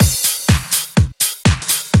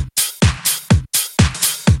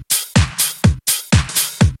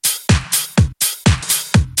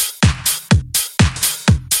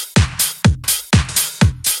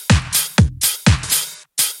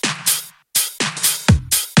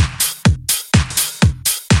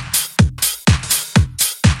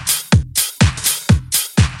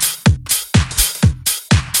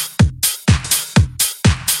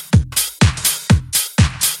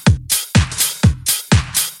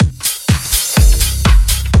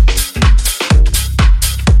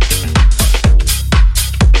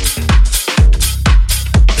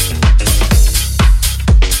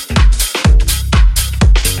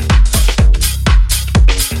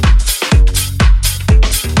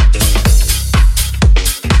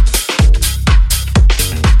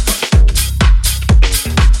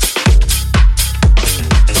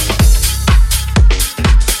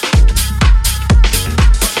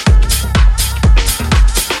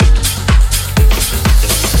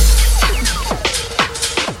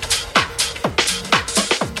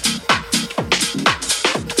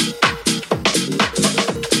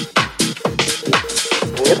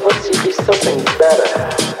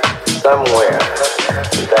somewhere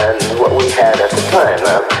than what we had at the time.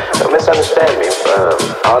 Now, don't misunderstand me.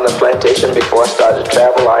 On the plantation before I started to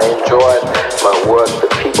travel, I enjoyed my work.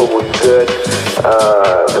 The people were good.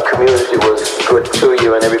 The community was good to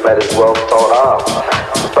you, and everybody's well thought of.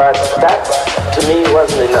 But that, to me,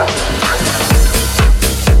 wasn't enough.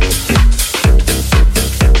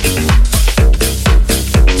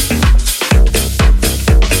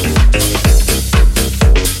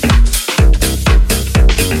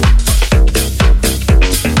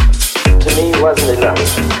 Wasn't enough.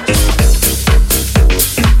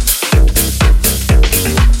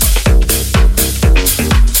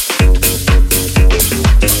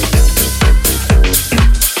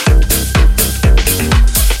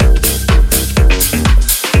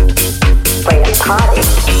 Playing party.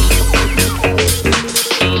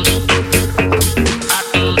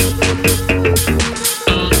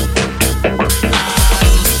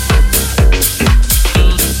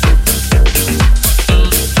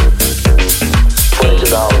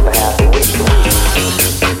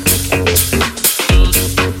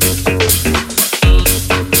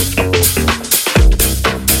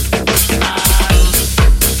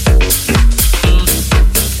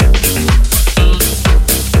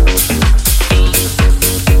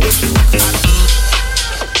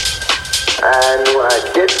 And when I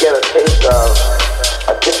did get a taste of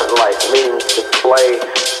a different life, meaning to play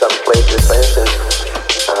some places, for instance,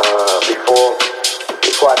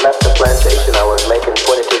 before I left the plantation, I was making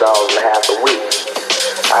 $22.50 a week.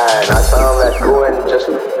 And I found that going just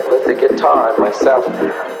with the guitar and myself,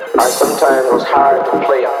 I sometimes was hired to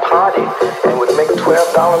play a party and would make $12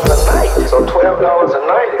 a night. So $12 a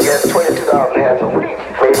night against $22.50 a week.